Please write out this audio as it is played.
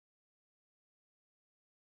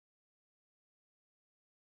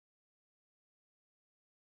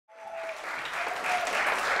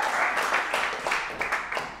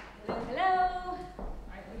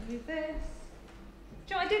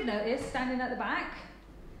did notice, standing at the back,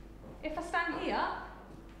 if I stand here,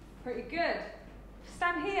 pretty good. If I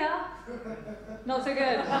stand here, not so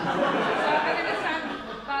good. So I'm going to stand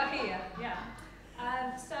about here, yeah.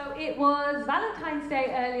 So it was Valentine's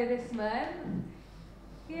Day earlier this month.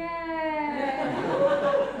 Yeah.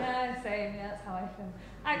 Yeah, same, yeah, that's how I feel.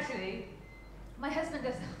 Actually, my husband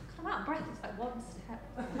does, I'm out of breath, it's like one step.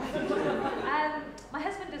 My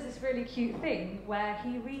husband does this really cute thing where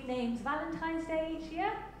he renames Valentine's Day each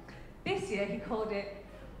year. This year he called it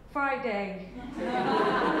Friday.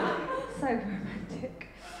 So romantic.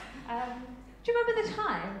 Do you remember the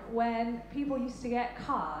time when people used to get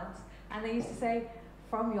cards and they used to say,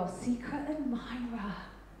 "From your secret admirer"?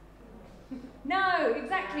 No,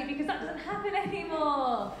 exactly, because that doesn't happen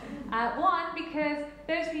anymore. One, because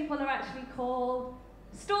those people are actually called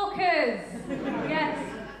stalkers. Yes.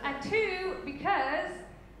 And two, because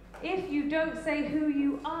if you don't say who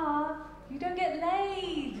you are, you don't get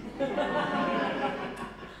laid.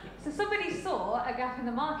 So somebody saw a gap in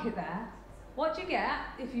the market there. What do you get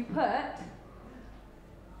if you put,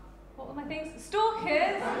 what were my things?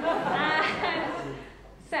 Stalkers and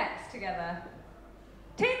sex together.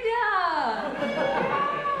 Tinder!